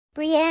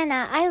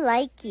Brianna, I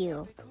like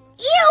you.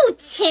 Ew,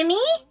 Timmy!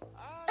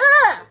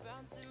 Ugh!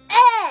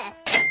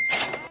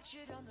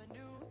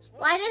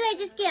 Why did I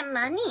just get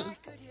money?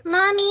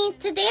 Mommy,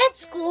 today at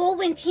school,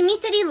 when Timmy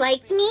said he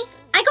liked me,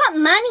 I got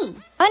money.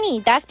 Money,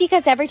 that's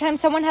because every time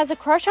someone has a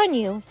crush on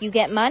you, you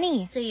get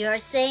money. So you're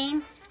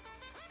saying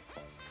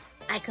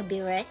I could be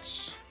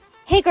rich?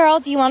 Hey girl,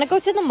 do you want to go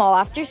to the mall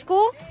after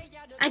school?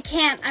 I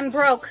can't, I'm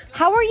broke.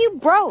 How are you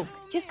broke?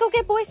 Just go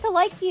get boys to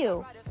like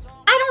you.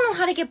 I don't know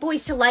how to get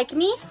boys to like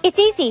me. It's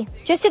easy.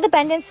 Just do the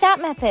bend and snap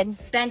method.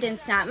 Bend and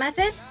snap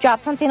method?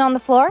 Drop something on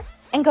the floor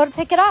and go to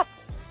pick it up.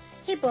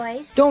 Hey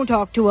boys. Don't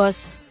talk to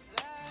us.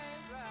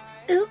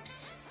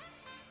 Oops.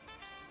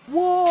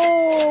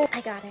 Whoa!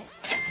 I got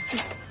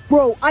it.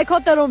 Bro, I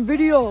caught that on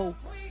video.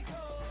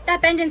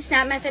 That bend and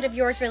snap method of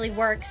yours really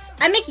works.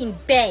 I'm making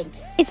bank.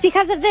 It's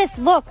because of this.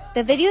 Look,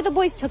 the video the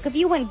boys took of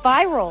you went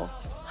viral.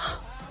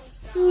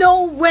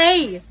 No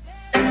way!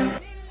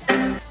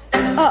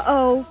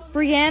 Uh-oh,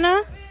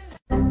 Brianna?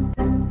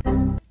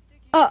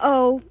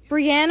 Uh-oh,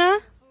 Brianna?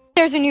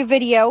 There's a new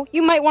video.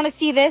 You might want to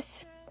see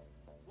this.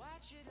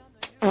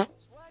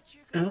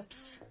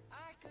 Oops.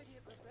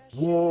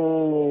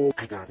 Whoa.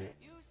 I got it.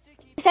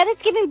 You said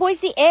it's giving boys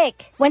the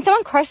ick. When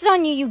someone crushes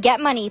on you, you get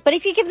money. But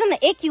if you give them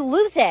the ick, you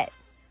lose it.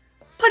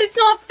 But it's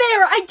not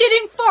fair. I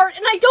didn't fart,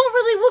 and I don't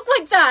really look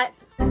like that.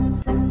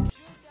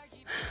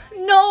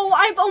 No,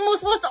 I've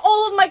almost lost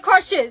all of my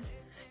crushes.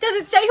 Does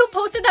it say who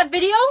posted that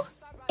video?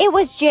 It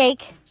was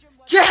Jake.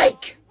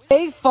 Jake!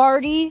 Hey,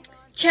 Farty.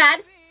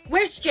 Chad,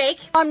 where's Jake?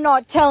 I'm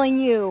not telling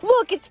you.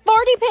 Look, it's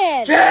Farty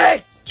Pin.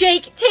 Jake!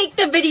 Jake, take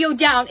the video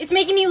down. It's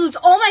making me lose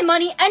all my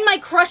money and my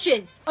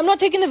crushes. I'm not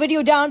taking the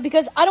video down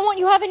because I don't want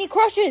you to have any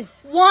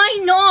crushes. Why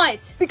not?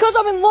 Because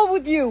I'm in love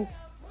with you.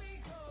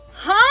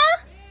 Huh?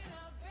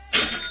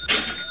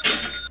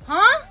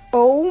 Huh?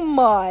 Oh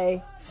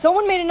my.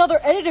 Someone made another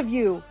edit of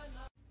you.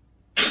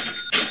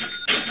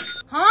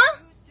 Huh?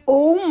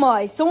 Oh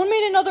my. Someone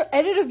made another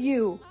edit of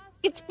you.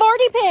 It's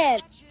Farty Pin.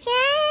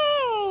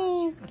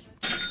 Jake!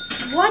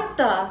 What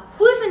the?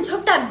 Who even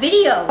took that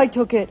video? I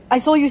took it. I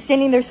saw you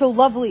standing there so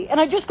lovely, and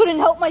I just couldn't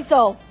help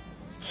myself.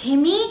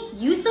 Timmy,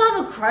 you still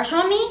have a crush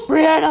on me?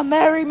 Brianna,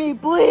 marry me,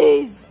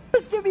 please.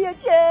 Just give me a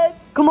chance.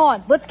 Come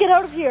on, let's get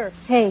out of here.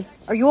 Hey,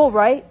 are you all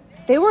right?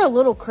 They were a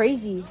little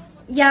crazy.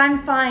 Yeah,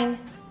 I'm fine.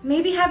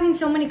 Maybe having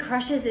so many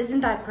crushes isn't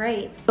that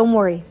great. Don't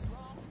worry.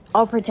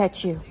 I'll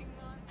protect you.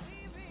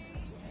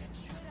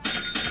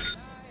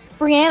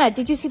 Brianna,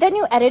 did you see that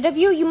new edit of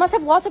you? You must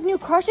have lots of new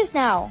crushes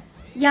now.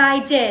 Yeah,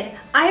 I did.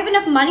 I have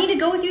enough money to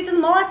go with you to the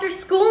mall after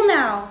school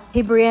now.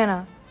 Hey,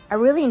 Brianna, I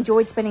really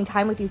enjoyed spending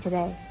time with you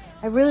today.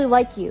 I really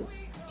like you.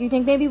 Do you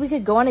think maybe we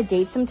could go on a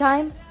date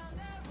sometime?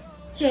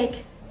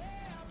 Jake,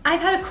 I've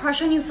had a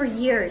crush on you for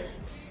years.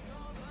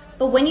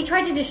 But when you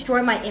tried to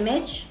destroy my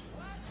image,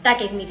 that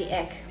gave me the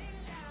ick.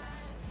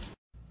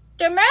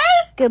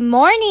 Good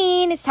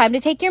morning. It's time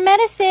to take your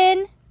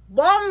medicine.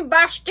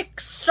 Bombastic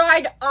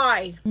side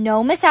eye.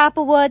 No, Miss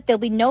Applewood. There'll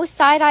be no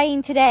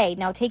side-eyeing today.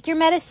 Now take your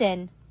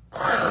medicine.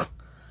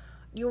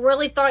 You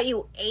really thought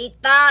you ate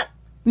that?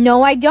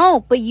 No, I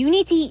don't. But you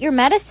need to eat your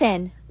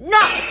medicine. No,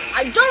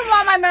 I don't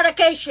want my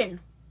medication.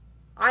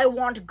 I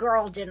want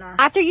girl dinner.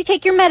 After you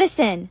take your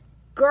medicine.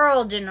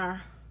 Girl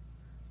dinner.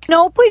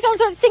 No, please don't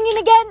start singing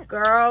again.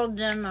 Girl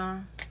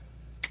dinner.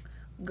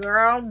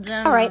 Girl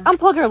dinner. All right,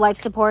 unplug your life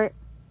support.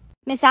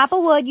 Miss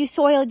Applewood, you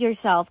soiled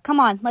yourself. Come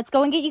on, let's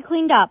go and get you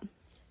cleaned up.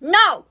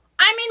 No,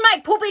 I'm in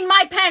my pooping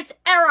my pants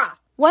era.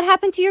 What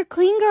happened to your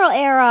clean girl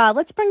era?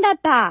 Let's bring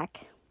that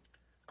back.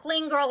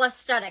 Clean girl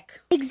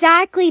aesthetic.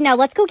 Exactly. Now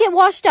let's go get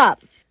washed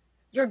up.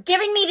 You're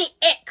giving me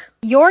the ick.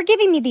 You're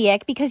giving me the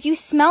ick because you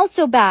smell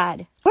so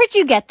bad. Where'd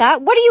you get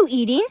that? What are you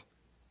eating?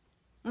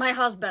 My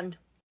husband.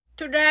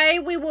 Today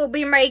we will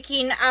be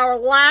making our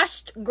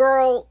last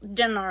girl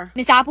dinner.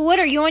 Miss Applewood,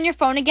 are you on your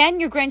phone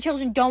again? Your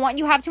grandchildren don't want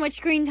you to have too much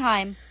screen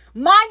time.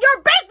 Mind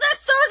your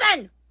business,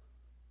 Susan!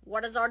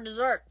 What is our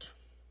dessert?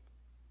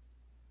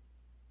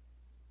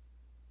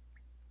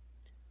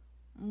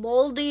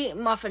 Moldy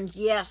muffins.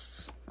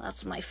 Yes,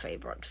 that's my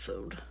favorite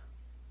food.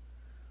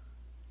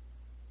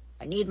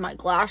 I need my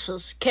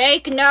glasses.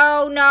 Cake?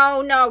 No,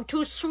 no, no.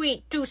 Too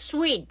sweet, too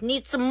sweet.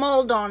 Need some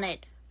mold on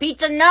it.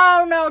 Pizza?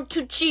 No, no.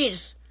 Too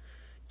cheese.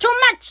 Too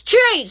much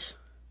cheese!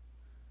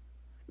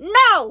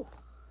 No!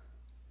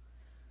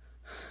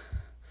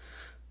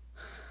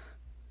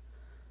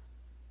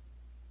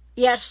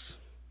 Yes.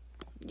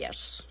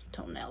 Yes.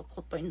 Toenail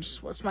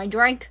clippings. What's my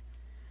drink?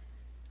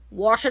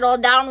 Wash it all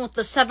down with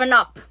the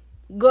 7-Up.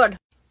 Good.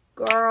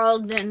 Girl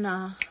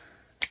dinner.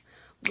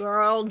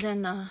 Girl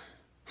dinner.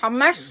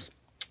 Hummus?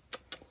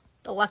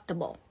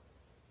 Delectable.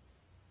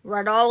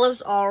 Red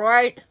olives?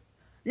 Alright.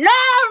 No,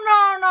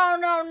 no, no,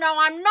 no, no.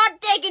 I'm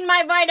not taking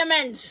my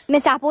vitamins.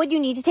 Miss Applewood, you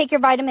need to take your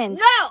vitamins.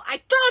 No,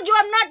 I told you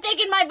I'm not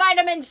taking my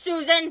vitamins,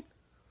 Susan.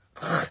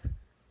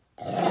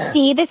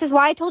 See, this is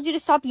why I told you to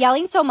stop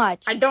yelling so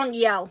much. I don't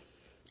yell.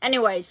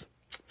 Anyways,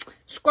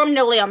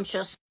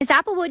 scrumdiddlyumptious. Miss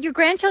Applewood, your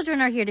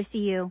grandchildren are here to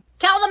see you.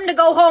 Tell them to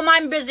go home.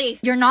 I'm busy.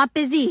 You're not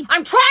busy.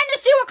 I'm trying to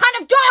see what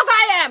kind of dog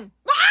I am.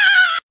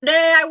 Ah!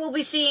 Today I will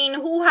be seeing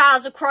who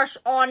has a crush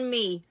on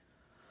me.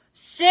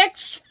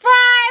 6'5".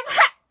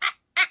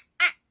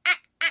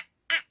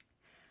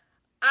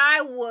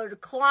 I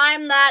would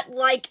climb that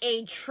like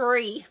a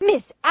tree.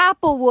 Miss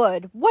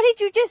Applewood, what did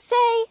you just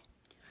say?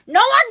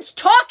 No one's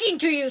talking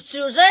to you,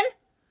 Susan.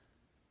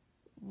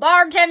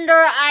 Bartender,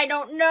 I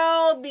don't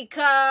know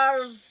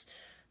because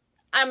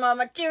I'm a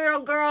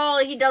material girl.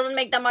 He doesn't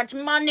make that much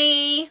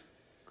money.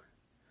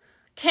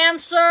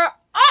 Cancer,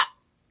 oh,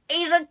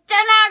 he's a 10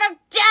 out of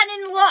 10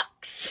 in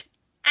looks.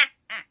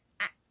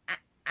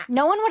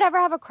 No one would ever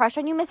have a crush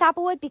on you, Miss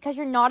Applewood, because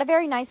you're not a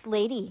very nice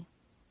lady.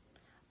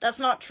 That's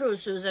not true,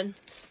 Susan.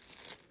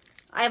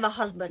 I have a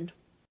husband.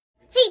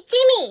 Hey,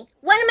 Timmy,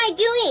 what am I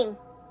doing?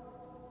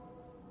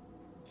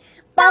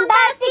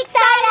 Bombastic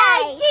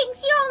side-eye!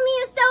 Jinx, you owe me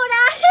a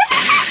soda!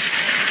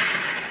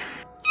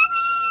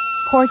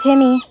 Poor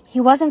Timmy, he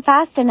wasn't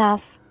fast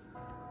enough.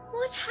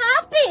 What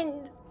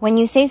happened? When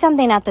you say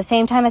something at the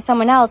same time as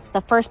someone else,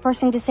 the first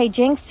person to say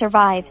jinx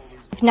survives.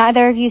 If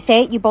neither of you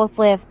say it, you both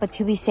live, but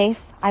to be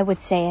safe, I would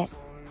say it.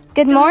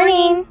 Good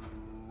morning!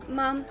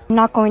 Mom. I'm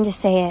not going to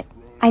say it.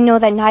 I know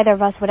that neither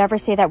of us would ever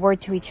say that word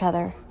to each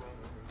other.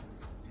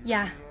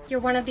 Yeah,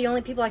 you're one of the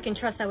only people I can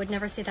trust that would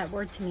never say that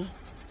word to me.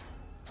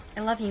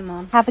 I love you,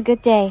 Mom. Have a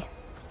good day.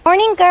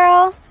 Morning,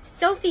 girl!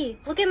 Sophie,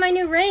 look at my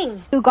new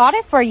ring. Who got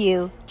it for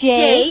you?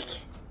 Jake?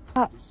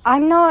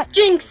 I'm not...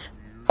 Jinx!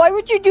 Why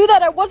would you do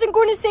that? I wasn't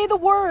going to say the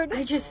word.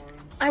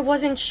 I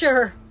wasn't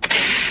sure.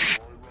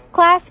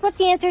 Class, what's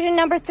the answer to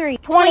number 3?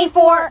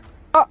 24.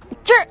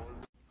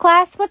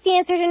 Class, what's the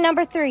answer to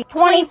number 3?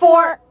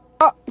 24.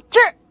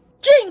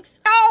 Jinx!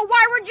 Oh,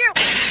 why would you?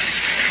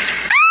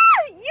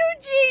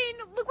 Eugene,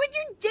 look what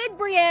you did,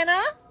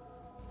 Brianna.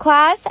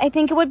 Class, I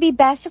think it would be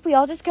best if we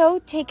all just go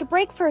take a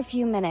break for a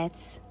few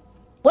minutes.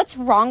 What's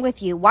wrong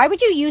with you? Why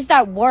would you use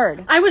that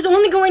word? I was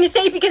only going to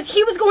say it because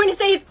he was going to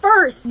say it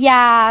first.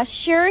 Yeah,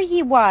 sure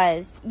he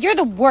was. You're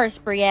the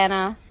worst,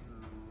 Brianna.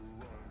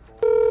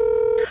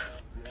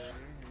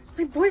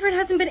 My boyfriend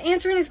hasn't been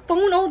answering his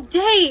phone all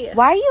day.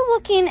 Why are you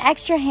looking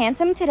extra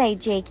handsome today,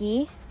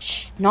 Jakey?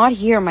 Shh, not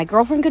here. My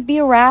girlfriend could be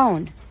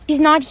around. She's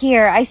not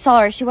here. I saw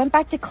her. She went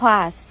back to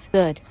class.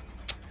 Good.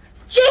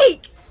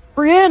 Jake!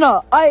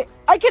 Brianna, I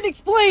can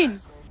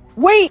explain.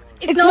 Wait,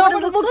 it's not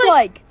what it looks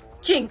like.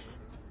 Jinx,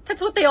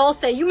 that's what they all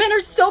say. You men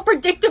are so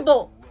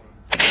predictable.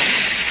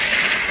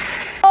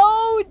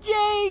 Oh,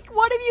 Jake,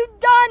 what have you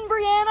done,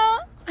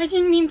 Brianna? I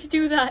didn't mean to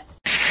do that.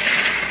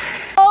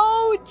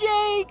 Oh,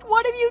 Jake,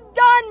 what have you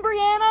done,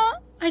 Brianna?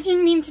 I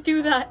didn't mean to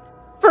do that.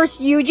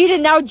 First Eugene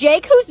and now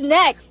Jake, who's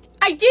next?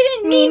 I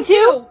didn't mean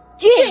to.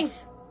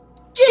 Jinx!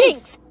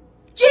 Jinx!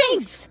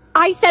 Jinx!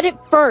 I said it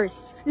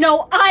first.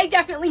 No, I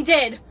definitely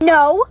did.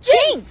 No,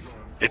 Jinx!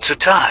 It's a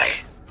tie.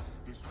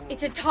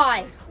 It's a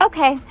tie.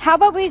 Okay, how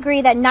about we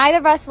agree that neither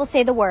of us will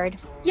say the word?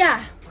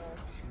 Yeah.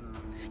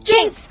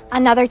 Jinx!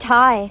 Another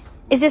tie.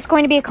 Is this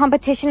going to be a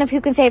competition of who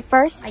can say it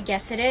first? I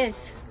guess it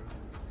is.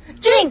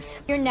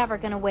 Jinx! You're never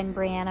gonna win,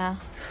 Brianna.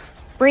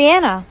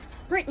 Brianna,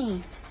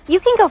 Brittany. you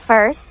can go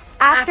first.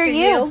 After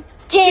you.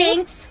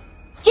 Jinx!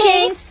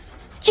 Jinx!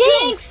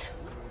 Jinx!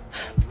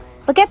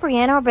 Look at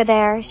Brianna over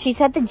there. She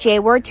said the J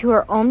word to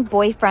her own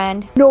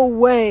boyfriend. No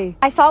way.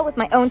 I saw it with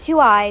my own 2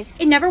 eyes.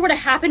 It never would have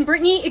happened,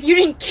 Brittany, if you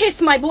didn't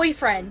kiss my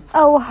boyfriend.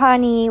 Oh,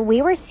 honey,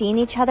 we were seeing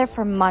each other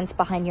for months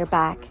behind your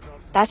back.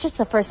 That's just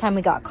the first time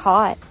we got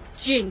caught.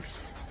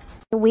 Jinx.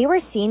 We were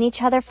seeing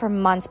each other for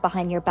months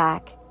behind your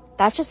back.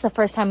 That's just the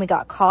first time we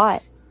got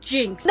caught.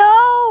 Jinx.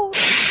 No!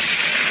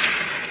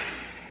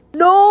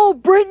 No,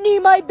 Brittany,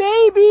 my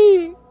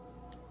baby!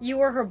 You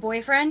were her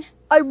boyfriend?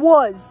 I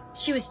was.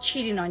 She was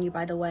cheating on you,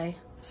 by the way.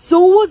 So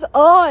was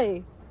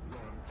I.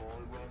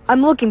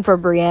 I'm looking for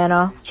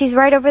Brianna. She's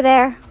right over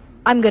there.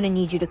 I'm gonna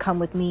need you to come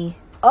with me.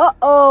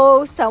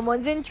 Uh-oh,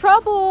 someone's in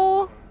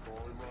trouble.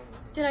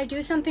 Did I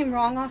do something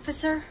wrong,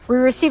 officer? We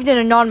received an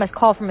anonymous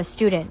call from a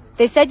student.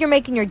 They said you're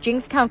making your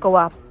jinx count go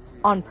up.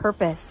 On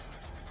purpose.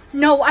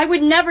 No, I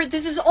would never.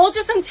 This is all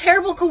just some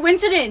terrible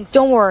coincidence.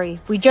 Don't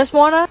worry. We just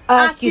wanna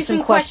ask you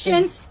some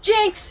questions.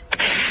 Jinx!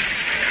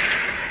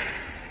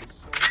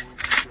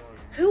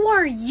 Who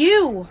are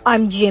you?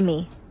 I'm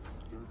Jimmy.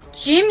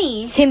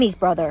 Jimmy? Timmy's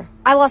brother.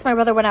 I lost my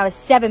brother when I was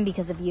 7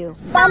 because of you.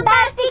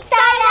 Bombastic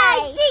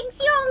side-eye! Jinx,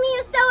 you owe me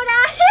a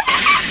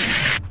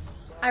soda!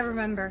 I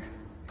remember.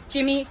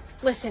 Jimmy,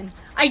 listen.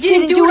 I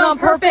didn't do it on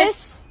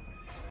purpose.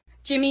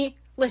 Jimmy,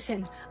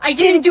 listen. I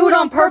didn't do it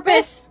on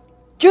purpose.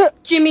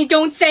 Jimmy,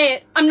 don't say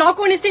it. I'm not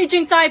going to say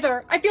Jinx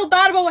either. I feel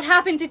bad about what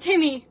happened to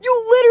Timmy.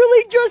 You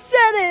literally just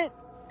said it.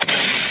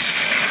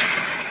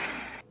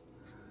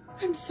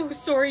 I'm so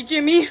sorry,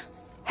 Jimmy.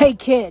 Hey,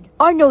 kid.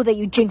 I know that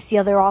you jinxed the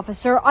other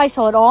officer. I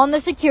saw it all on the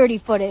security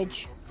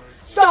footage.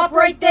 Stop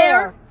right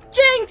there.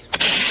 Jinx!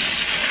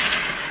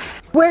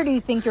 Where do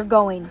you think you're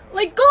going?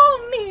 Let go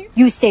of me.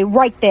 You stay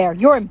right there.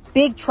 You're in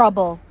big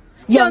trouble.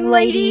 Young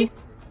lady.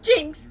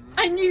 Jinx,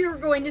 I knew you were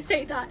going to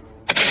say that.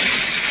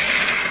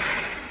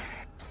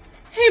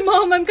 Hey,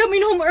 Mom, I'm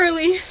coming home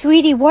early.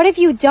 Sweetie, what have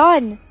you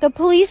done? The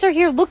police are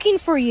here looking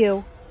for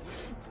you.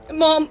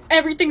 Mom,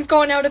 everything's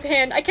gone out of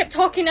hand. I kept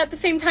talking at the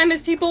same time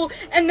as people,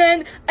 and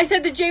then I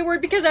said the J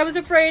word because I was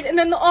afraid, and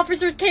then the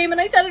officers came,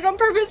 and I said it on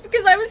purpose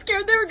because I was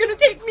scared they were gonna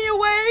take me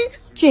away.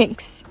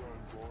 Jinx.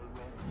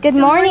 Good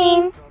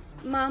morning.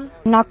 Mom.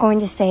 I'm not going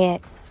to say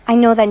it. I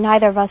know that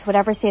neither of us would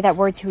ever say that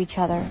word to each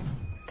other.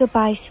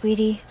 Goodbye,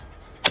 sweetie.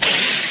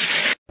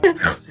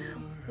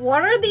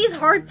 What are these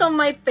hearts on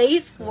my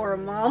face for,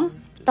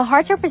 Mom? The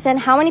hearts represent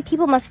how many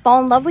people must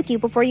fall in love with you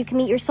before you can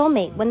meet your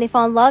soulmate. When they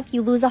fall in love,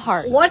 you lose a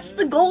heart. What's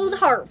the gold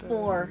heart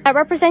for? That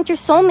represents your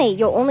soulmate.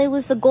 You'll only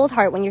lose the gold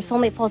heart when your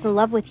soulmate falls in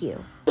love with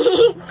you.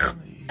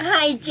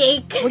 Hi,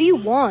 Jake. What do you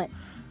want?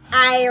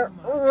 I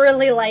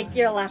really like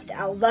your left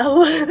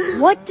elbow.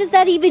 What does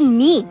that even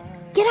mean?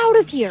 Get out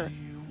of here.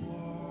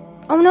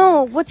 Oh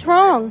no, what's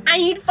wrong? I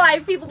need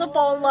 5 people to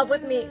fall in love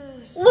with me.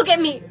 Look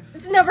at me.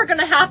 It's never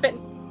gonna happen.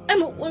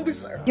 I'm a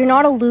loser. You're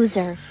not a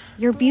loser.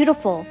 You're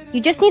beautiful.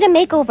 You just need a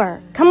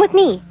makeover. Come with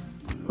me.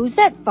 Who's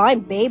that fine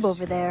babe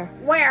over there?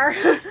 Where?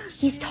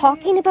 He's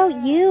talking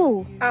about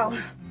you. Oh.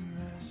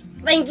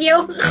 Thank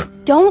you.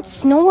 Don't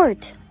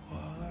snort.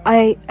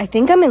 I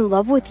think I'm in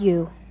love with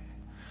you.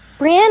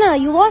 Brianna,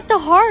 you lost a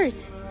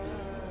heart.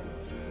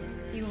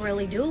 You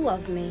really do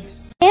love me.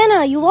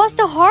 Brianna, you lost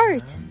a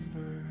heart.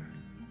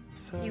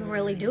 You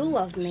really do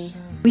love me.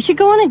 We should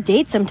go on a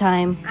date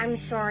sometime. I'm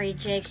sorry,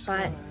 Jake,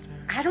 but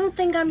I don't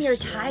think I'm your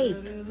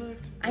type.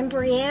 I'm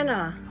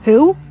Brianna,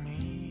 Who?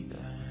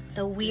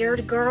 the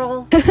weird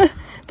girl.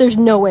 There's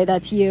no way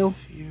that's you.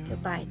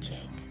 Goodbye, Jake.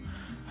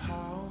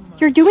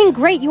 You're doing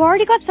great. You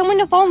already got someone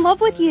to fall in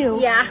love with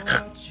you. Yeah.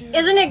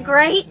 Isn't it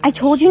great? I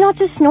told you not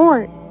to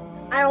snort.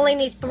 I only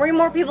need 3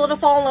 more people to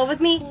fall in love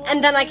with me,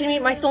 and then I can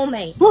meet my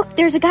soulmate. Look,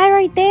 there's a guy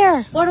right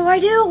there. What do I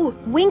do?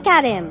 Wink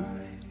at him.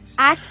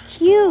 Act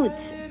cute.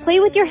 Play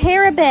with your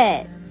hair a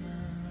bit.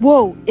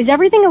 Whoa, is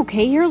everything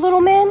okay here,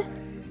 little man?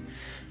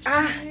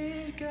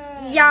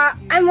 Yeah,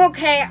 I'm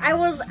okay. I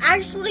was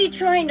actually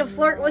trying to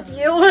flirt with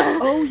you.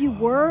 Oh, you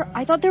were?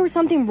 I thought there was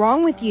something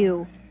wrong with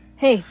you.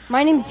 Hey,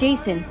 my name's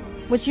Jason.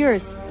 What's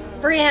yours?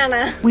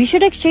 Brianna. We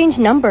should exchange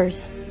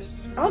numbers.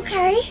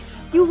 Okay.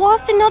 You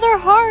lost another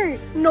heart.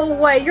 No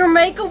way, your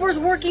makeover's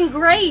working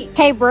great.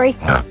 Hey, Bri.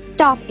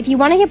 Stop. If you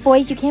want to get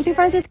boys, you can't be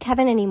friends with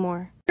Kevin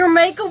anymore. Your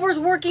makeover's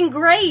working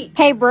great.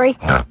 Hey, Bri.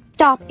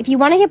 Stop. If you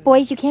want to get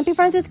boys, you can't be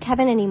friends with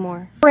Kevin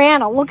anymore.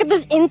 Brianna, look at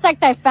this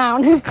insect I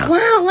found.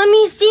 Wow, let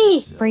me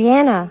see.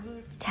 Brianna,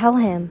 tell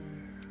him.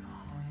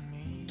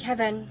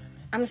 Kevin,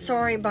 I'm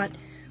sorry, but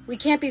we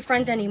can't be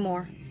friends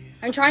anymore.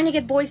 I'm trying to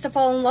get boys to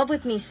fall in love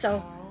with me,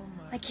 so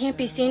I can't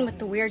be seen with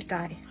the weird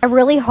guy. I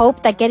really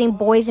hope that getting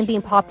boys and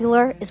being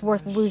popular is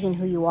worth losing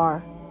who you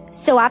are.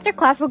 So after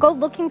class, we'll go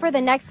looking for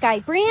the next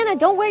guy. Brianna,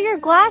 don't wear your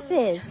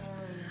glasses.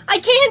 I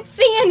can't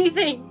see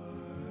anything.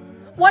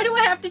 Why do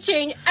I have to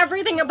change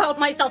everything about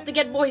myself to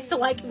get boys to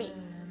like me?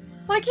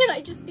 Why can't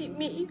I just be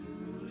me?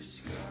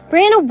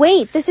 Brianna,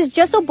 wait. This is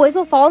just so boys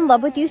will fall in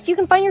love with you so you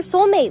can find your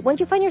soulmate. Once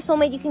you find your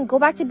soulmate, you can go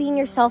back to being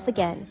yourself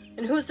again.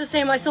 And who's to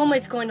say my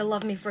soulmate's going to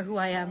love me for who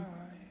I am?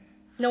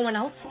 No one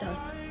else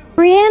does.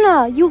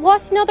 Brianna, you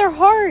lost another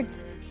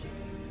heart.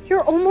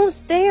 You're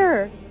almost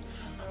there.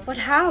 But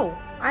how?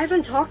 I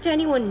haven't talked to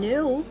anyone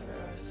new.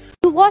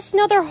 You lost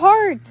another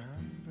heart.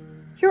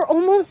 You're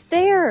almost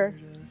there.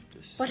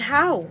 But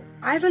how?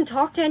 I haven't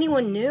talked to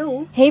anyone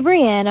new. Hey,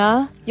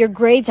 Brianna. Your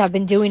grades have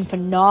been doing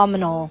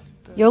phenomenal.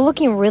 You're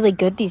looking really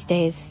good these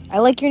days. I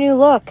like your new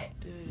look.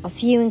 I'll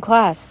see you in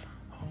class.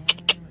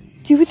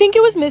 Do you think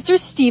it was Mr.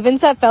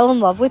 Stevens that fell in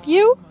love with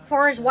you?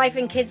 For his wife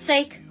and kids'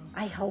 sake,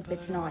 I hope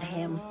it's not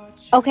him.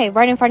 Okay,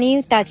 right in front of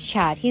you, that's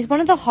Chad. He's one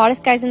of the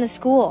hottest guys in the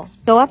school.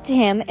 Go up to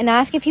him and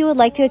ask if he would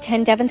like to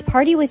attend Devin's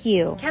party with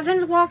you.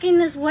 Kevin's walking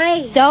this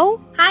way. So?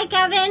 Hi,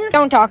 Kevin.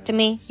 Don't talk to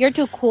me. You're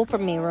too cool for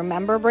me,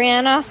 remember,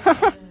 Brianna?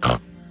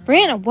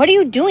 Brianna, what are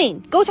you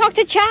doing? Go talk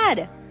to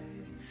Chad.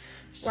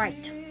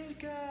 Right.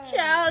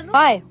 Chad.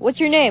 Hi, what's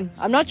your name?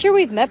 I'm not sure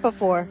we've met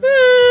before.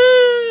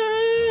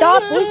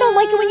 Stop, boys don't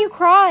like it when you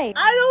cry.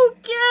 I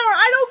don't care.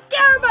 I don't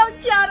care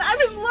about Chad.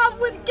 I'm in love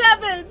with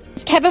Kevin.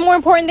 Is Kevin more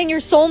important than your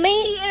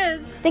soulmate? He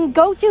is. Then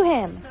go to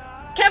him.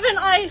 Kevin,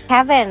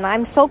 Kevin,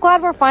 I'm so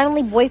glad we're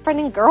finally boyfriend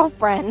and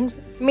girlfriend.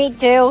 Me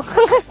too.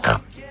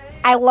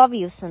 I love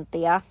you,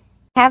 Cynthia.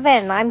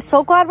 Kevin, I'm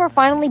so glad we're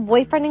finally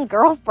boyfriend and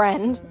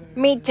girlfriend.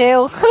 Me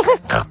too.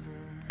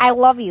 I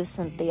love you,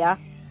 Cynthia.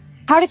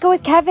 How'd it go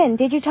with Kevin?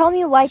 Did you tell him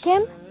you like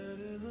him?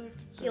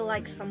 He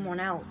likes someone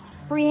else.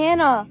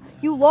 Brianna,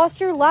 you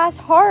lost your last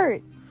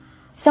heart.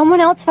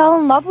 Someone else fell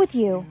in love with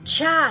you.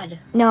 Chad.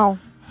 No,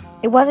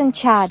 it wasn't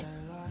Chad.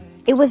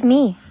 It was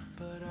me.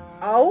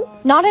 Oh?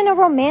 Not in a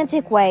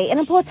romantic way, in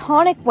a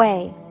platonic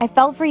way. I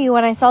fell for you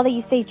when I saw that you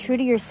stayed true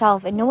to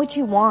yourself and know what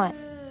you want.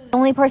 The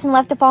only person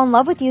left to fall in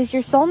love with you is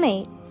your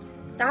soulmate.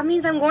 That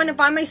means I'm going to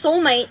find my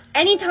soulmate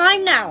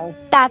anytime now.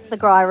 That's the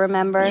girl I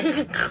remember.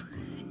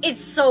 It's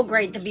so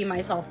great to be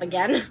myself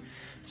again.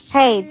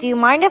 Hey, do you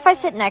mind if I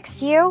sit next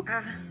to you?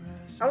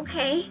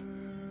 Okay.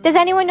 Does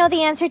anyone know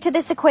the answer to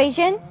this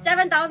equation?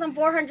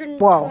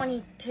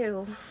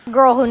 7,422.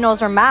 Girl who knows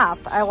her math.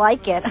 I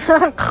like it.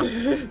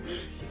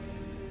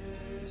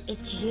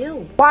 It's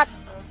you. What?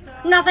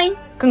 Nothing.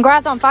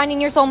 Congrats on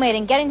finding your soulmate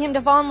and getting him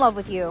to fall in love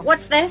with you.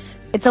 What's this?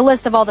 It's a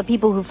list of all the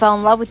people who fell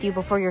in love with you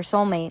before your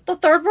soulmate. The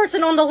third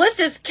person on the list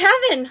is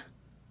Kevin.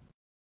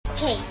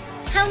 Hey,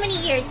 how many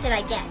years did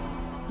I get?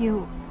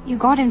 You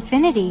got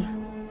infinity.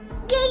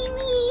 Yay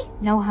me!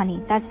 No,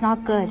 honey, that's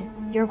not good.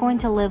 You're going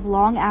to live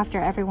long after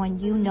everyone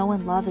you know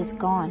and love is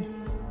gone.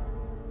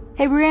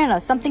 Hey,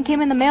 Brianna, something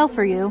came in the mail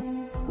for you.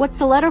 What's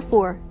the letter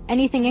for?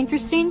 Anything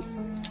interesting?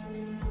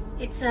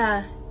 It's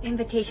a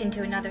invitation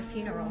to another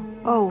funeral.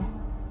 Oh,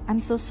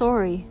 I'm so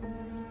sorry.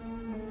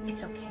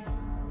 It's okay.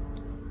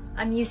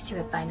 I'm used to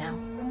it by now.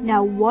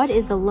 Now, what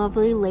is a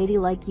lovely lady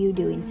like you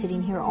doing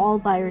sitting here all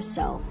by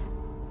herself?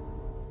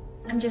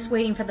 I'm just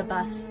waiting for the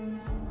bus.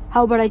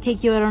 How about I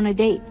take you out on a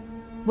date?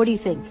 What do you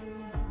think?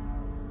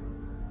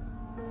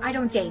 I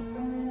don't date.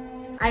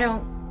 I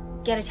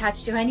don't get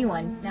attached to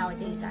anyone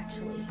nowadays,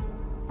 actually.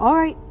 All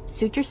right,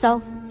 suit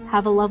yourself.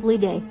 Have a lovely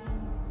day.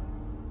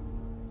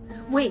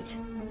 Wait.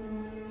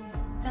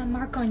 That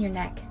mark on your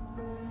neck.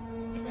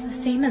 It's the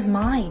same as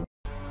mine.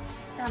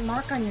 That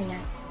mark on your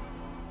neck.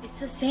 It's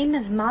the same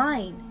as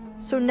mine.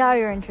 So now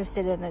you're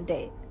interested in a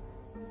date.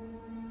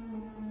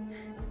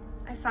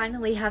 I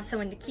finally have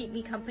someone to keep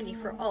me company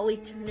for all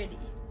eternity.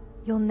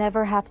 You'll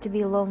never have to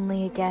be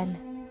lonely again.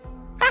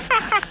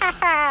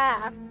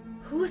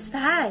 Who's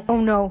that?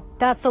 Oh no,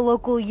 that's the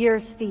local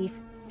years thief.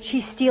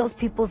 She steals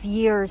people's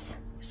years.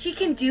 She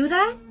can do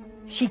that?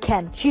 She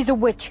can. She's a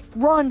witch.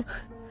 Run!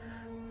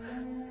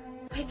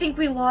 I think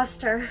we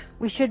lost her.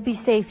 We should be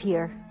safe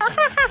here.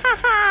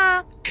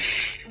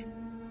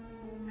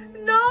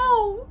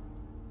 No!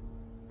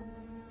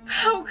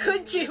 How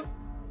could you?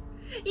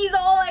 He's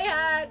all I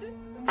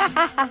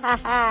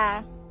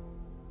had.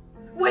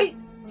 Wait,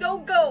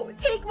 don't go.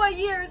 Take my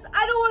years.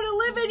 I don't want to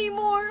live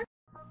anymore.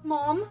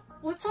 Mom,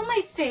 what's on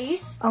my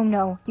face? Oh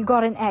no, you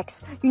got an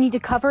X. You need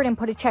to cover it and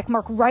put a check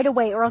mark right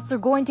away or else they're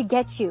going to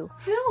get you.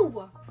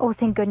 Who? Oh,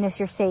 thank goodness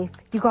you're safe.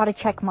 You got a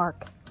check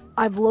mark.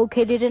 I've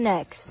located an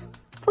X.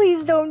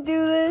 Please don't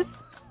do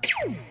this.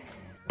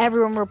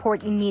 Everyone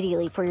report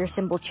immediately for your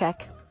symbol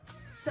check.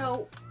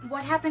 So,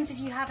 what happens if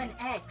you have an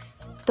X?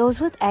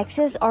 Those with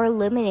X's are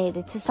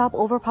eliminated to stop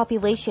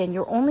overpopulation.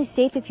 You're only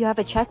safe if you have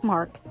a check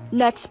mark.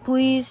 Next,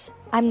 please.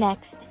 I'm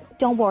next.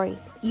 Don't worry.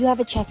 You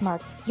have a check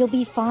mark. You'll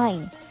be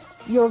fine.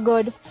 You're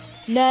good.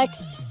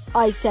 Next.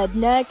 I said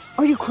next.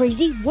 Are you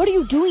crazy? What are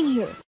you doing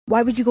here?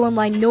 Why would you go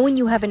online knowing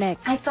you have an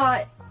X? I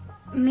thought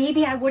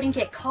maybe I wouldn't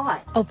get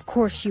caught. Of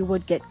course you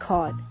would get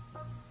caught.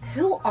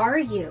 Who are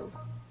you?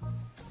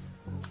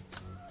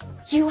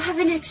 You have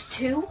an X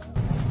too?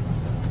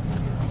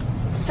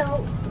 So,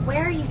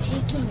 where are you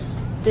taking me?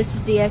 This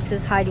is the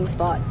X's hiding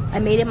spot. I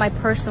made it my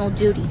personal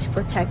duty to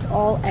protect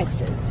all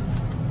X's.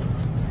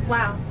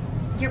 Wow,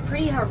 you're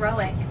pretty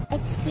heroic.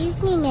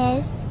 Excuse me,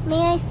 miss. May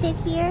I sit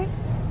here?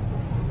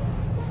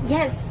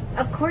 Yes,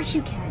 of course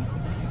you can.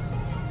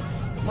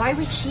 Why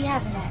would she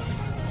have an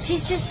X?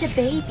 She's just a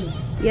baby.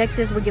 The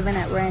X's were given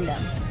at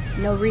random.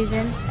 No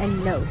reason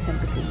and no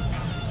sympathy.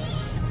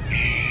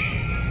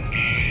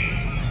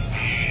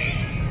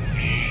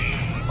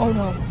 Oh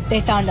no,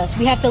 they found us.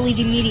 We have to leave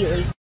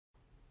immediately.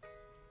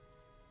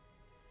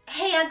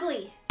 Hey,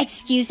 ugly.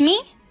 Excuse me?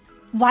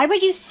 Why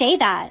would you say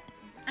that?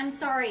 I'm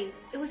sorry.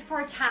 It was for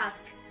a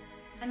task.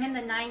 I'm in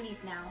the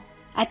 90s now.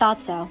 I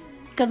thought so.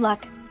 Good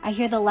luck. I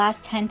hear the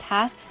last 10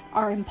 tasks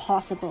are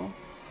impossible.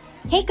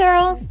 Hey,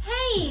 girl.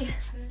 Hey!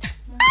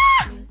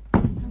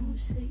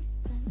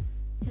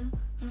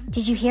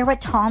 Did you hear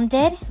what Tom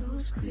did?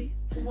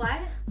 What?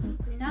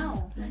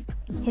 No.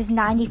 His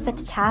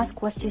 95th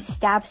task was to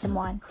stab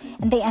someone,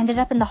 and they ended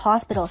up in the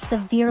hospital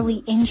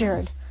severely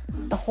injured.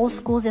 The whole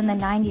school's in the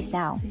 90s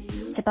now.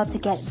 It's about to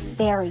get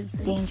very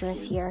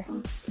dangerous here.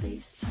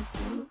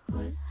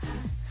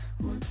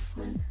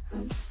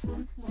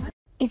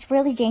 It's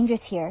really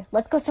dangerous here.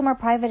 Let's go somewhere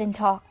private and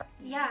talk.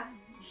 Yeah,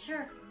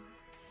 sure.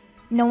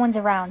 No one's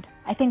around.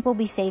 I think we'll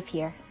be safe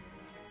here.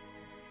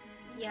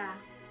 Yeah.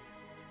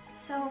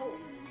 So,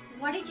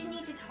 what did you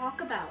need to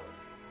talk about?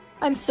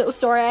 I'm so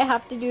sorry I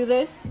have to do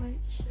this.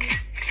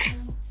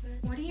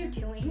 What are you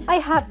doing? I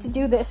have to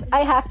do this.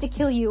 I have to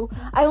kill you.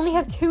 I only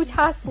have 2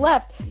 tasks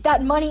left.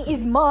 That money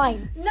is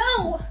mine.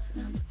 No!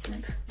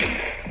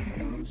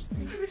 I'm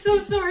so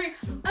sorry.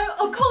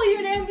 I'll call you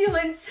an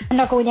ambulance. I'm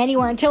not going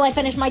anywhere until I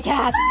finish my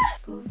task.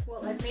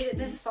 Well, I've made it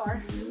this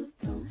far.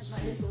 I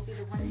might as well be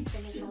the one to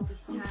finish all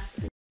these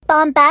tasks.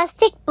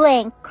 Bombastic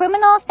blank.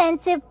 Criminal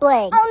offensive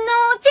blank. Oh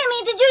no,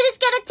 Timmy, did you just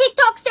get a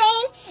TikTok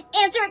saying?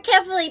 Answer it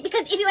carefully,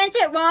 because if you answer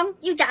it wrong,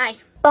 you die.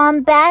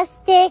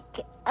 Bombastic,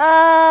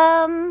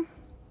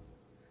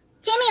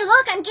 Timmy,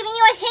 look, I'm giving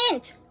you a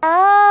hint.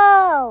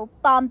 Oh,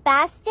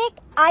 bombastic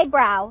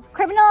eyebrow.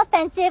 Criminal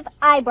offensive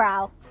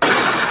eyebrow. No!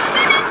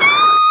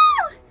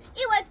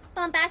 It was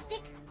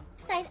bombastic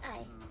side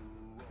eye.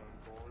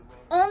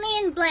 Only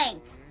in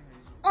blank.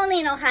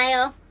 Only in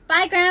Ohio.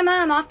 Bye,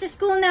 Grandma. I'm off to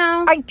school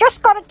now. I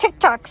just got a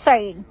TikTok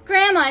saying.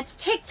 Grandma, it's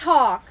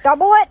TikTok.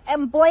 Double it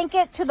and blank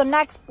it to the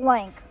next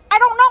blank. I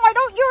don't know. I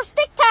don't use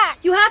Tic Tac.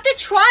 You have to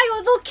try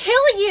or they'll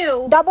kill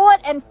you. Double it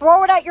and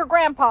throw it at your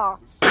grandpa.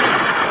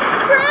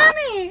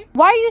 Grammy!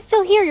 Why are you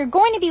still here? You're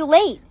going to be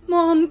late.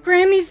 Mom,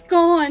 Grammy's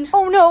gone.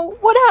 Oh no,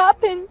 what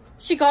happened?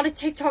 She got a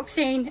TikTok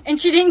saying, and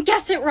she didn't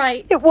guess it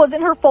right. It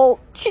wasn't her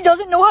fault. She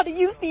doesn't know how to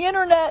use the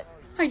internet.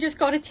 I just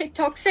got a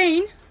TikTok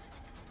saying.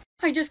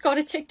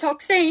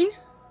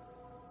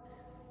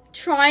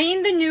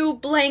 Trying the new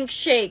blank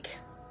shake.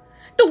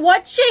 The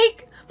what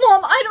shake?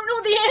 Mom, I don't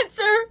know the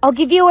answer. I'll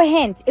give you a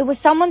hint. It was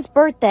someone's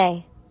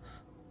birthday.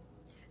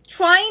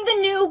 Trying the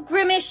new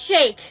grimace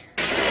shake.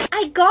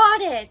 I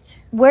got it.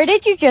 Where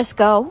did you just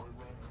go?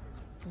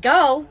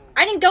 Go?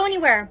 I didn't go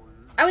anywhere.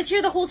 I was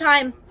here the whole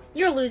time.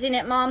 You're losing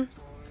it, Mom.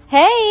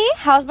 Hey,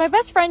 how's my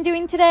best friend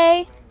doing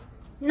today?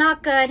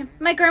 Not good.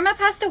 My grandma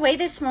passed away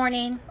this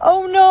morning.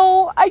 Oh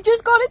no, I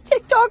just got a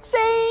TikTok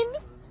saying.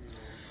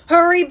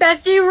 Hurry,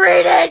 Bestie,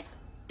 read it!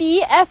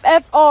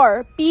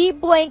 BFFR, be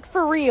blank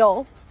for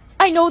real.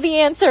 I know the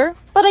answer,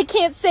 but I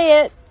can't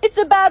say it. It's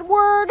a bad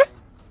word.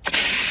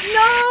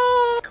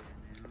 No!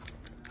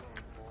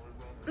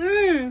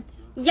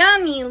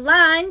 Yummy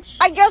lunch.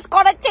 I just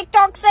got a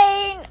TikTok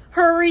saying.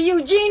 Hurry,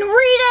 Eugene,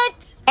 read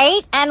it!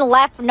 8 and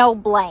left no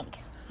blank.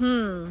 8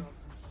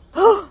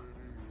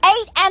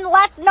 and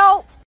left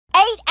no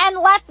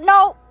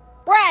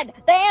bread.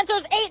 The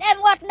answer's 8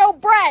 and left no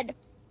bread.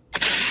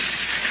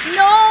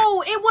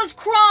 No, it was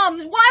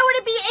crumbs. Why would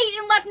it be 8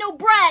 and left no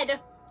bread?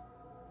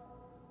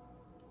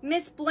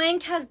 Miss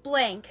Blank has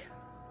blank.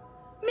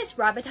 Miss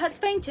Rabbit has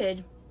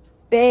fainted.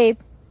 Babe,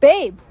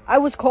 I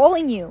was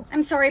calling you.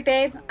 I'm sorry,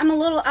 babe. I'm a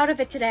little out of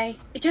it today.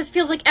 It just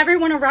feels like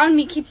everyone around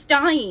me keeps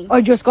dying.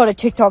 I just got a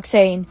TikTok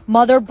saying,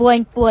 mother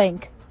blank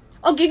blank.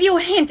 I'll give you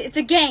a hint. It's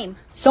a game.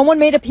 Someone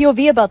made a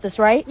POV about this,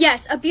 right?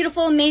 Yes, a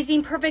beautiful,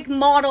 amazing, perfect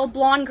model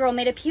blonde girl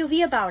made a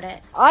POV about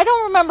it. I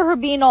don't remember her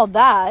being all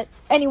that.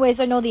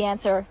 Anyways, I know the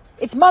answer.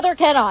 It's Mother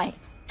Can I.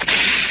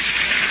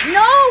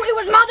 No, it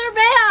was Mother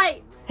May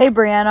I. Hey,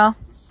 Brianna.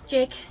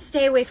 Jake,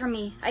 stay away from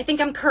me. I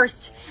think I'm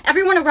cursed.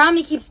 Everyone around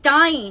me keeps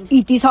dying.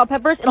 Eat these hot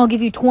peppers and I'll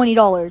give you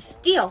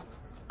 $20. Deal.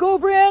 Go,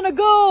 Brianna,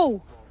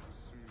 go!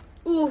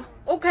 Ooh,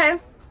 okay.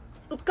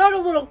 It's got a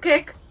little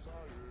kick.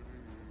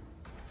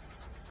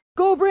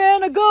 Go,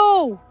 Brianna,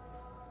 go!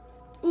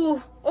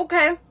 Ooh,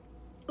 okay.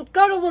 It's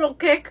got a little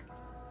kick.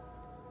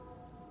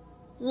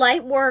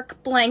 Light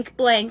work, blank,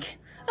 blank.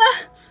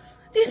 Ah,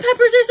 these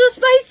peppers are so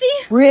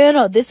spicy.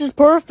 Brianna, this is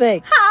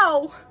perfect.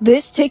 How?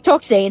 This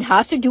TikTok saying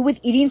has to do with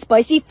eating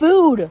spicy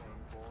food.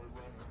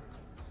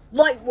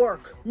 Light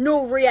work,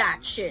 no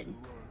reaction.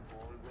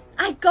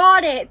 I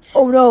got it.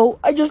 Oh no,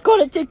 I just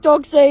got a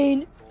TikTok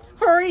saying.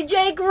 Hurry,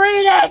 Jake,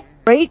 read it.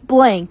 Rate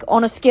blank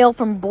on a scale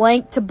from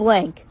blank to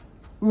blank.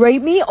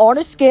 Rate me on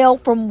a scale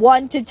from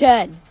 1 to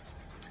 10.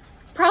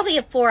 Probably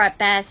a 4 at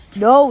best.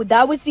 No,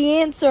 that was the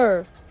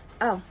answer.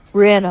 Oh.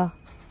 Brianna,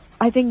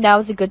 I think now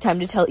is a good time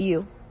to tell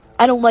you.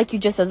 I don't like you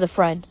just as a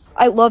friend.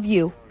 I love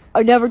you.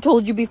 I never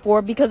told you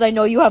before because I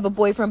know you have a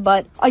boyfriend,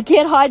 but I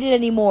can't hide it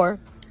anymore.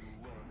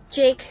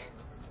 Jake,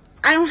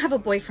 I don't have a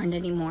boyfriend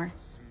anymore.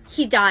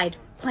 He died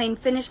playing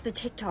Finish the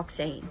TikTok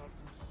saying.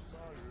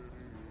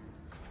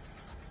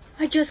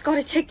 I just got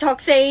a TikTok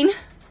saying.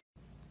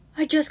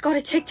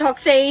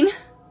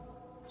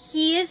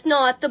 He is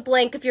not the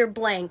blank of your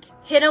blank.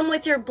 Hit him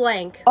with your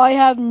blank. I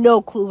have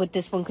no clue what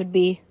this one could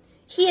be.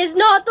 He is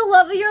not the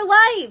love of your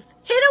life.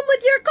 Hit him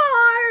with your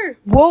car.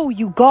 Whoa,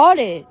 you got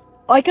it.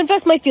 I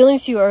confessed my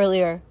feelings to you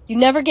earlier. You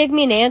never gave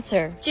me an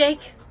answer.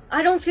 Jake,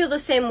 I don't feel the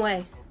same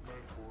way.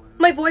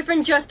 My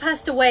boyfriend just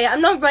passed away.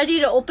 I'm not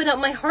ready to open up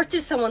my heart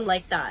to someone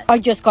like that. I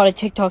just got a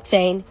TikTok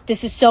saying,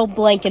 this is so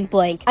blank and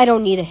blank. I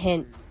don't need a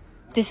hint.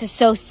 This is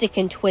so sick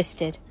and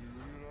twisted.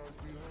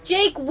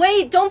 Jake,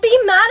 wait. Don't be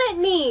mad at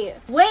me.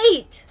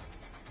 Wait.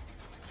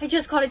 I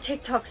just got a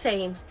TikTok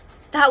saying,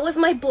 that was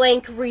my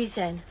blank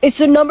reason. It's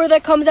the number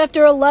that comes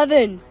after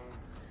 11.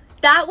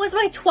 That was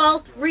my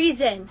 12th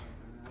reason.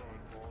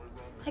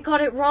 I got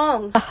it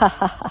wrong.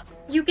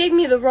 You gave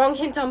me the wrong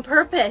hint on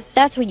purpose.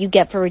 That's what you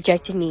get for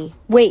rejecting me.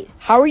 Wait,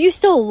 how are you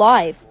still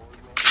alive?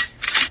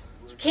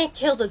 You can't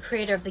kill the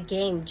creator of the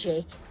game,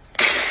 Jake.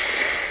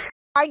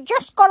 I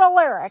just got a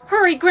lyric.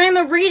 Hurry,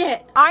 Grandma, read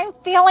it. I'm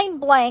feeling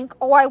blank.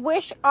 Oh, I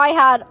wish I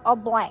had a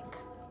blank.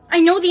 I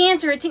know the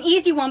answer. It's an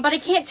easy one, but I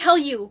can't tell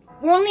you.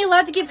 We're only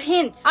allowed to give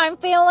hints. I'm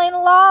feeling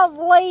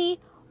lovely.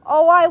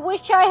 Oh, I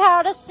wish I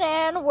had a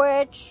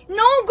sandwich.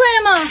 No,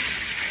 Grandma.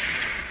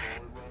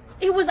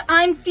 It was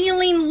I'm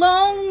feeling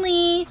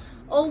lonely.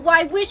 Oh,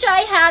 I wish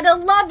I had a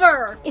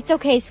lover. It's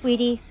okay,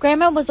 sweetie.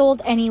 Grandma was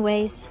old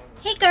anyways.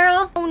 Hey,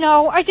 girl. Oh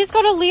no, I just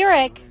got a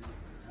lyric.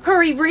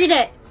 Hurry, read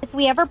it. If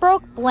we ever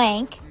broke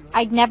blank,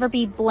 I'd never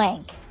be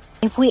blank.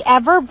 If we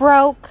ever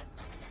broke,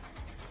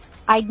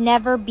 I'd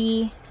never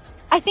be...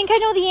 I think I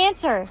know the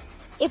answer.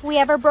 If we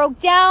ever broke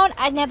down,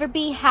 I'd never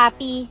be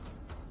happy.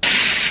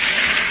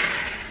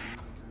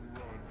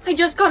 I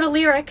just got a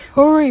lyric.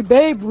 Hurry,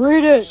 babe,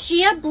 read it.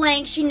 She a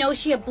blank, she knows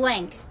she a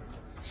blank.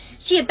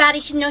 She a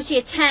baddie, she knows she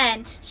a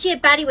 10. She a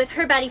baddie with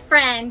her baddie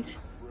friend.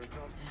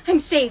 I'm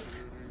safe.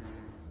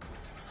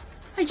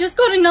 I just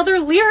got another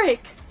lyric.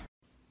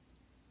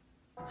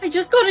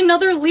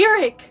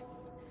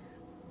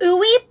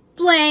 Ooey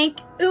blank,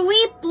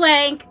 ooey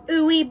blank,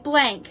 ooey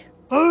blank.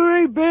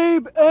 Hurry,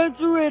 babe,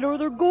 answer it or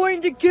they're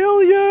going to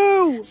kill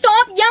you!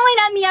 Stop yelling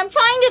at me, I'm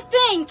trying to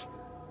think.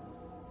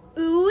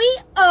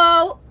 Ooey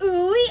oh,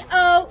 ooey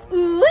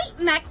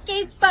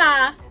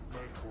makeba.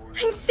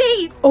 I'm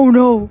safe. Oh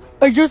no,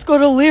 I just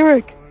got a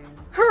lyric.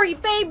 Hurry,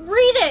 babe,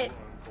 read it.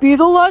 Be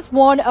the last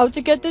one out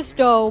to get this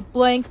dough,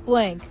 blank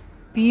blank.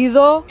 Be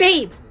the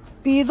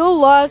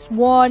last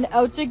one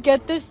out to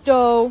get this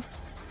dough.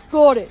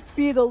 Got it.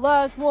 Be the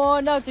last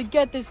one out to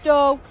get this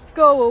dough.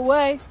 Go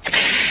away.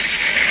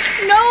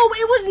 No,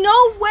 it was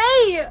no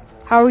way.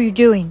 How are you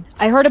doing?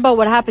 I heard about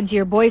what happened to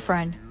your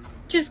boyfriend.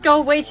 Just go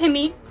away,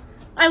 Timmy.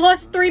 I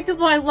lost 3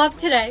 people I love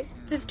today.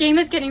 This game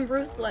is getting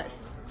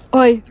ruthless.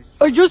 I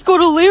just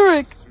got a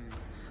lyric.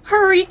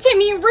 Hurry,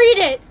 Timmy, read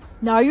it.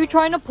 Now you're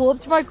trying to pull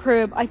up to my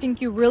crib. I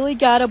think you really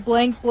gotta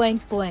blank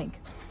blank blank.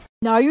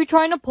 Now you're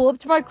trying to pull up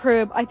to my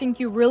crib. I think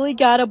you really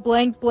gotta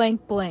blank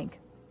blank blank.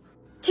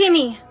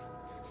 Timmy.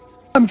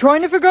 I'm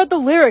trying to figure out the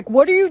lyric.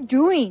 What are you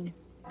doing?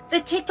 The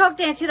TikTok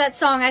dance to that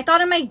song. I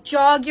thought it might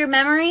jog your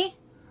memory.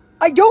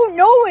 I don't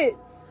know it.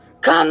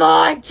 Come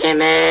on,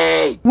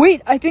 Timmy!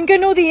 Wait, I think I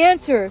know the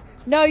answer.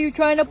 Now you're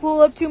trying to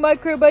pull up to my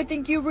crib. I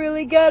think you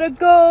really gotta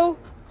go.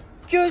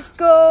 Just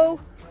go.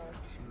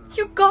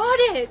 You got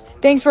it.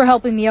 Thanks for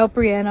helping me out,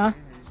 Brianna.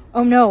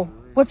 Oh no,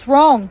 what's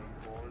wrong?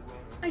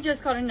 I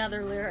just got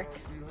another lyric.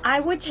 I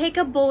would take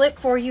a bullet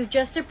for you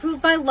just to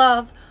prove my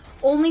love,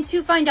 only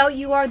to find out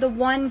you are the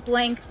one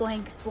blank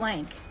blank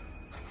blank.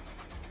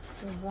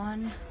 The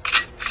one...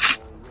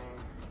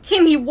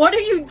 Timmy, what are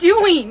you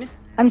doing?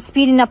 I'm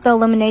speeding up the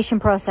elimination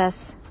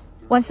process.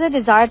 Once the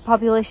desired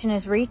population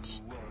is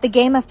reached, the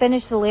game of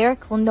Finish the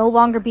Lyric will no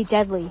longer be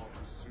deadly.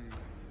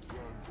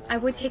 I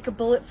would take a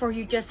bullet for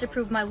you just to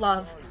prove my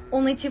love,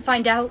 only to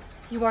find out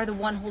you are the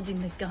one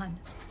holding the gun.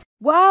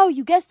 Wow,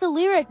 you guessed the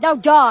lyric. Now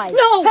die.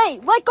 No! Hey,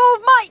 let go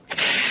of my...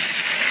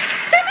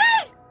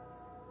 Timmy!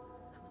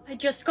 I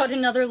just got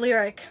another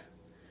lyric.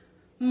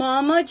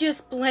 Mama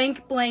just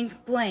blank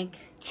blank blank.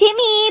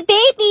 Timmy,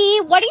 baby,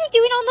 what are you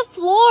doing on the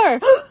floor?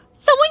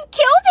 Someone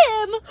killed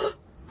him!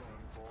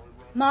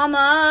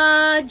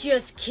 Mama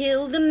just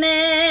killed a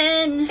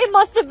man. It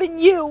must have been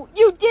you.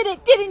 You did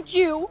it, didn't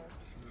you?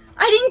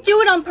 I didn't do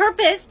it on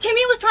purpose.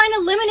 Timmy was trying to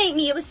eliminate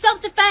me. It was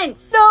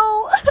self-defense.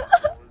 No,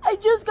 I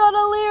just got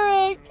a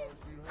lyric.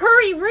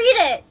 Hurry, read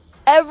it.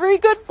 Every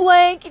good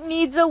blank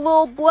needs a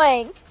little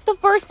blank. The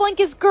first blank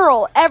is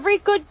girl. Every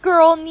good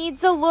girl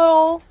needs a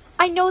little...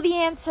 I know the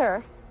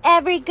answer.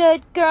 Every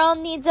good girl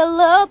needs a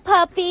little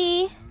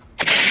puppy.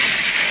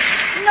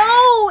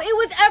 No, it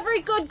was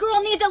every good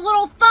girl needs a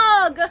little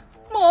thug.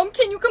 Mom,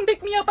 can you come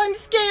pick me up? I'm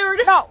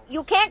scared. No,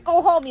 you can't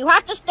go home. You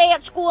have to stay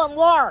at school and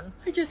learn.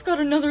 I just got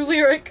another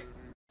lyric.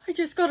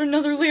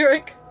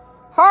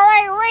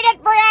 Hurry, read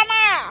it,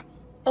 Brianna!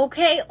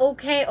 Okay.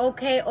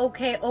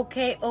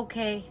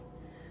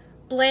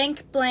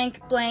 Blank,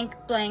 blank, blank,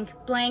 blank,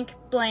 blank,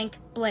 blank,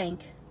 blank.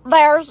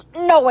 There's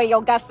no way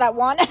you'll guess that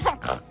one.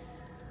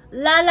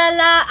 La la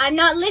la, I'm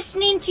not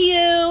listening to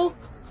you.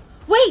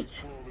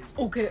 Wait.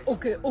 Okay. La.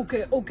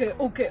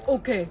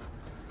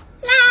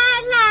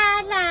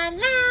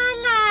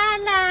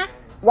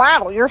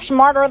 Wow, you're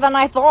smarter than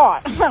I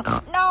thought.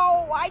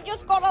 No, I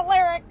just got a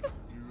lyric.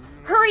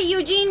 Hurry,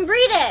 Eugene,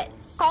 read it.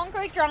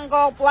 Concrete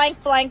jungle,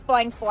 blank, blank,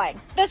 blank, blank.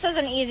 This is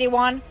an easy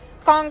one.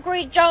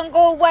 Concrete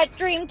jungle, wet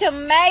dream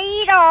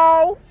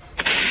tomato.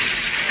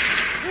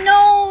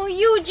 No,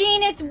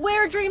 Eugene, it's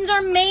where dreams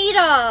are made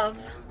of.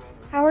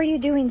 How are you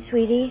doing,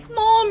 sweetie?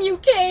 Mom, you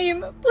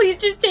came. Please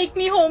just take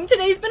me home.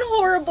 Today's been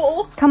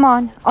horrible. Come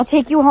on, I'll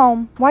take you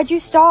home. Why'd you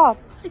stop?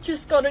 I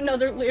just got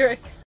another lyric.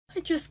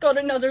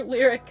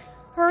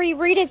 Hurry,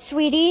 read it,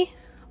 sweetie.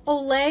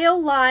 Olay,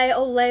 olay,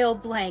 olay, oh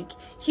blank.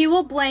 He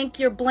will blank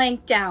your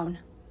blank down.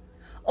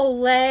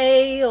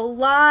 Olay,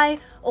 olay,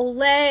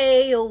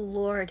 olay, oh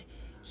Lord.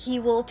 He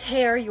will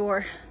tear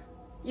your...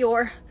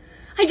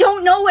 I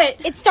don't know it.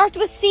 It starts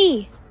with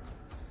C.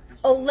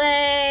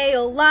 Olay,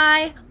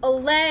 olay,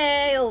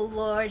 olay, oh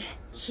Lord.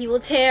 He will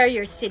tear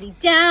your city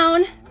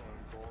down.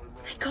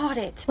 I got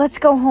it. Let's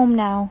go home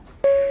now.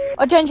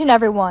 Attention,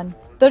 everyone.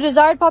 The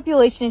desired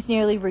population is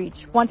nearly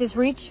reached. Once it's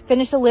reached,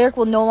 Finish the Lyric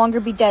will no longer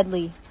be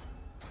deadly.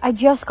 I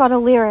just got a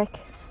lyric.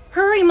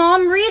 Hurry,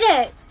 Mom, read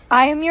it.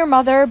 I am your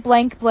mother,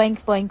 blank,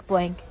 blank, blank,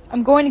 blank.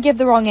 I'm going to give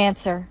the wrong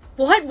answer.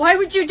 What? Why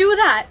would you do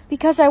that?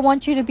 Because I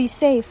want you to be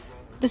safe.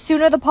 The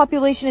sooner the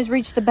population is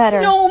reached, the better.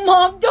 No,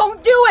 Mom,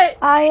 don't do it.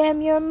 I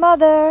am your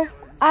mother.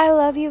 I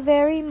love you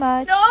very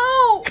much.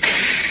 No!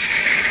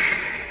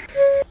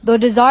 The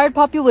desired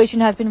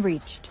population has been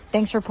reached.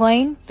 Thanks for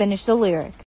playing. Finish the Lyric.